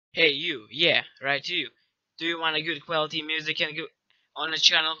Hey you, yeah, right you. Do you want a good quality music and good on a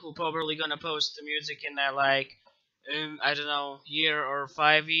channel who probably gonna post the music in I don't know, year or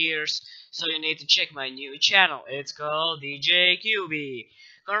 5 years? So you need to check my new channel. It's called DJ QB.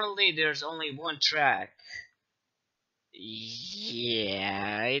 Currently there's only one track.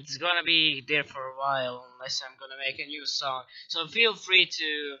 Yeah, it's gonna be there for a while unless I'm gonna make a new song. So feel free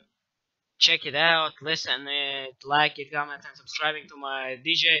to check it out, listen it, like it, comment, and subscribing to my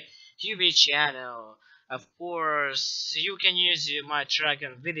DJ QB channel. Of course, you can use my track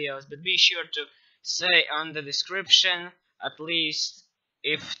and videos, but be sure to say on the description at least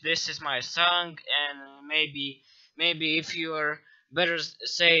if this is my song, and maybe if you're better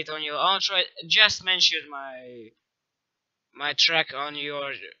say it on your own try, just mention my track on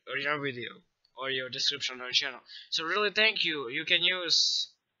your video or your description on your channel. So really thank you. You can use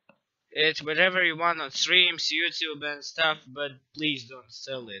it's whatever you want on streams, YouTube and stuff, but please don't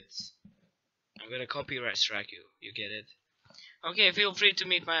sell it. I'm gonna copyright strike you. You get it? Okay, feel free to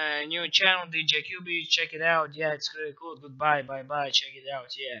meet my new channel, DJ QB. Check it out. Yeah, it's really cool. Goodbye, bye bye. Check it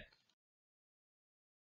out. Yeah.